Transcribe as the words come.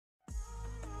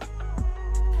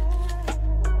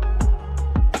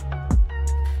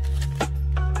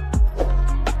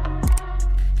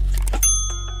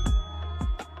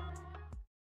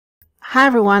Hi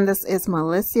everyone, this is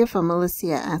Melissa from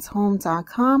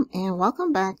melissaathome.com and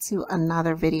welcome back to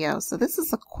another video. So this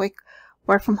is a quick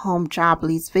work from home job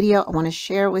leads video I want to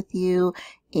share with you,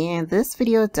 and this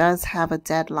video does have a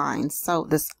deadline. So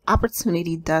this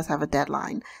opportunity does have a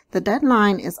deadline. The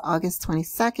deadline is August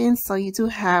 22nd, so you do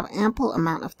have ample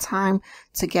amount of time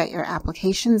to get your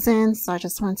applications in. So I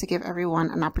just wanted to give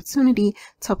everyone an opportunity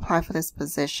to apply for this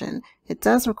position. It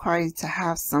does require you to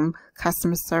have some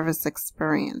customer service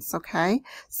experience, okay?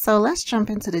 So let's jump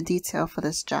into the detail for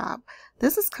this job.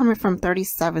 This is coming from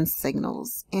 37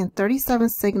 Signals, and 37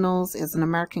 Signals is an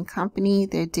American company.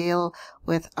 They deal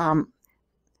with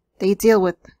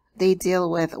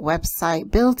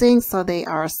website building, so they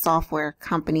are a software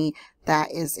company that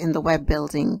is in the web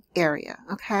building area,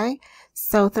 okay?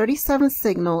 So 37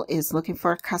 Signal is looking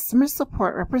for a customer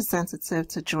support representative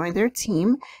to join their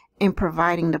team in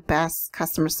providing the best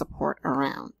customer support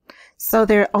around. So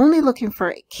they're only looking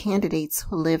for candidates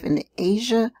who live in the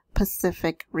Asia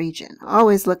Pacific region.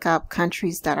 Always look up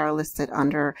countries that are listed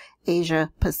under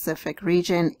Asia Pacific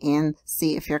region and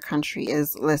see if your country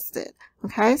is listed.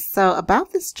 Okay, so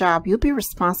about this job, you'll be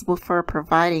responsible for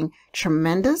providing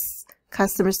tremendous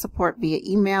customer support via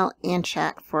email and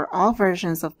chat for all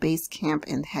versions of Basecamp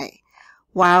and Hey.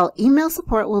 While email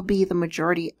support will be the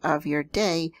majority of your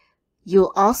day,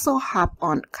 you'll also hop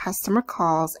on customer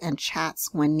calls and chats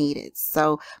when needed.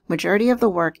 So majority of the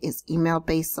work is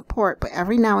email-based support, but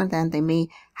every now and then they may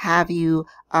have you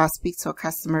speak to a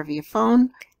customer via phone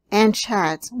and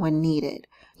chat when needed.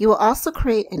 You will also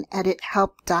create and edit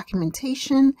help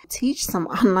documentation, teach some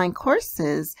online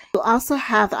courses. You'll also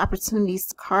have the opportunities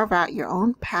to carve out your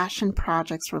own passion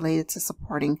projects related to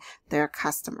supporting their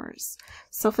customers.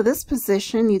 So for this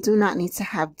position, you do not need to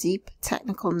have deep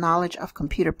technical knowledge of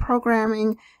computer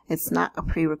programming. It's not a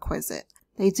prerequisite.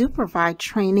 They do provide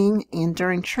training, and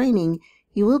during training,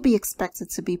 you will be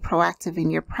expected to be proactive in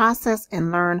your process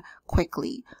and learn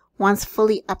quickly. Once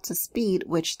fully up to speed,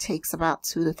 which takes about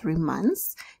 2 to 3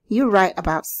 months, you write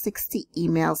about 60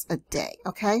 emails a day,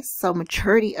 okay? So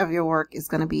majority of your work is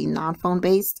going to be non-phone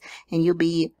based, and you'll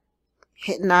be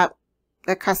hitting up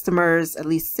the customers at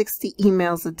least 60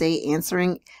 emails a day,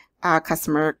 answering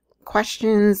customer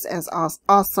questions, as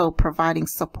also providing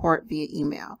support via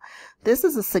email. This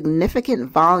is a significant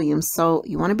volume, so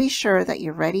you want to be sure that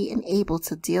you're ready and able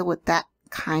to deal with that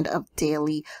kind of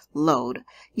daily load.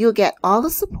 You'll get all the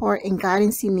support and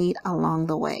guidance you need along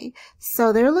the way.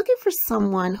 So they're looking for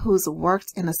someone who's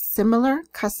worked in a similar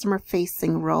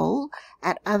customer-facing role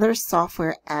at other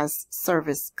software as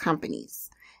service companies.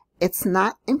 It's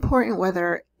not important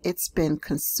whether it's been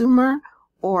consumer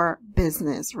or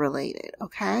business related,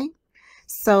 okay?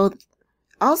 So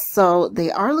also they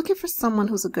are looking for someone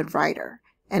who's a good writer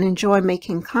and enjoy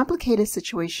making complicated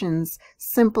situations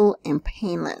simple and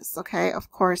painless, okay?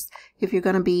 Of course, if you're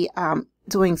going to be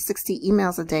doing 60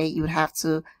 emails a day, you would have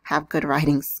to have good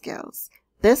writing skills.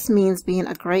 This means being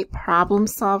a great problem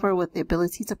solver with the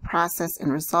ability to process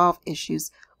and resolve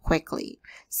issues quickly.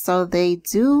 So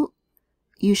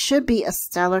you should be a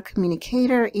stellar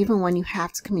communicator even when you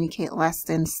have to communicate less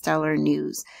than stellar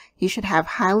news. You should have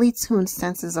highly tuned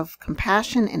senses of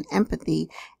compassion and empathy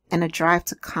and a drive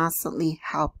to constantly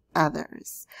help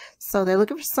others. So they're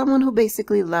looking for someone who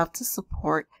basically loves to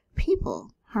support people.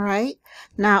 All right.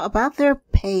 Now about their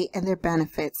pay and their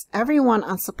benefits. Everyone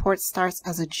on support starts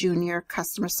as a junior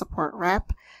customer support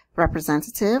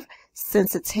representative.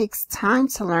 Since it takes time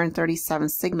to learn 37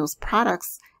 Signals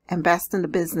products and best in the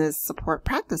business support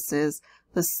practices,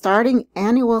 the starting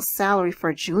annual salary for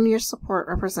a junior support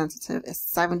representative is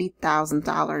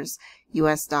 $70,000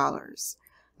 US dollars.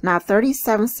 Now,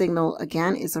 37 Signal,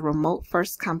 again, is a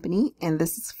remote-first company, and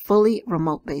this is a fully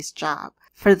remote-based job.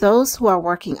 For those who are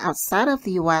working outside of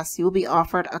the U.S., you will be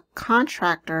offered a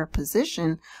contractor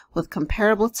position with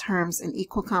comparable terms and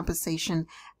equal compensation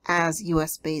as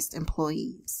U.S.-based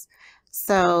employees.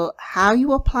 So how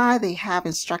you apply, they have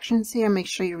instructions here. Make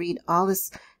sure you read all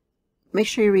this. Make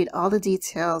sure you read all the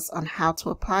details on how to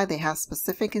apply. They have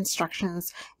specific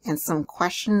instructions and some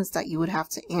questions that you would have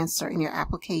to answer in your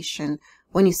application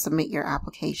when you submit your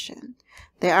application.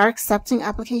 They are accepting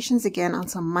applications again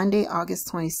until Monday, August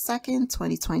 22nd,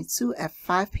 2022 at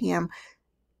 5 p.m.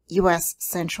 U.S.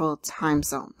 Central Time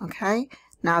Zone, okay?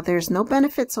 Now, there's no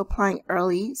benefit to applying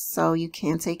early, so you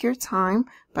can take your time,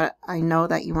 but I know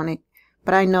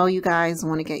you guys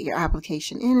want to get your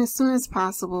application in as soon as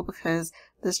possible because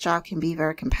this job can be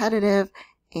very competitive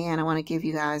and I want to give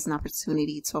you guys an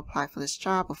opportunity to apply for this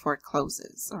job before it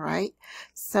closes. All right,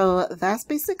 so that's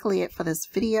basically it for this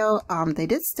video. They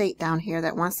did state down here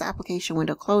that once the application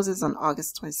window closes on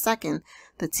August 22nd,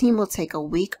 the team will take a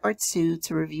week or two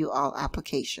to review all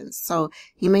applications. So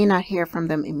you may not hear from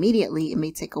them immediately. It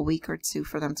may take a week or two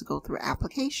for them to go through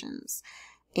applications,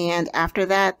 and after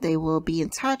that they will be in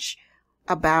touch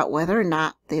about whether or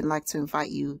not they'd like to invite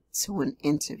you to an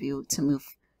interview to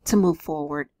move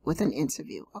forward with an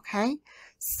interview. Okay,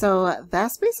 so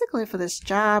that's basically it for this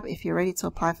job. If you're ready to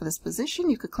apply for this position,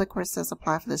 you could click where it says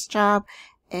apply for this job,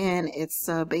 and it's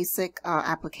a basic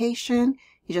application.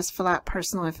 You just fill out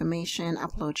personal information,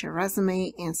 upload your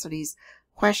resume, answer these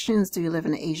questions. Do you live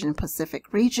in the Asian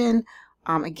Pacific region?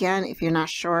 Again, if you're not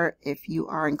sure if you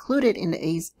are included in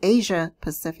the Asia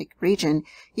Pacific region,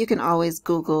 you can always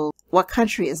Google what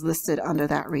country is listed under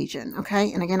that region.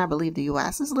 Okay, and again, I believe the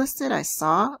U.S. is listed. I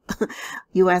saw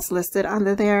U.S. listed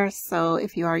under there. So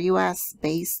if you are U.S.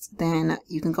 based, then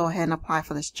you can go ahead and apply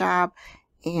for this job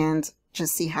and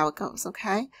just see how it goes.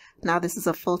 Okay, now this is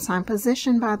a full-time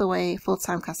position, by the way,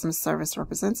 full-time customer service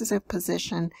representative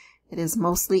position. It is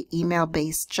mostly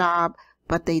email-based job,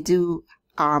 but they do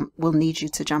will need you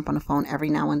to jump on the phone every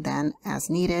now and then as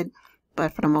needed.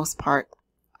 But for the most part,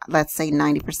 let's say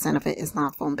 90% of it is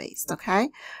not phone based. Okay.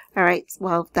 All right.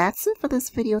 Well, that's it for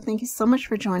this video. Thank you so much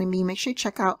for joining me. Make sure you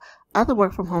check out other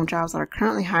work from home jobs that are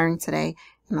currently hiring today.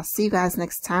 And I'll see you guys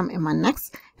next time in my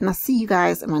next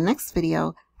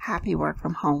video. Happy work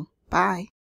from home. Bye.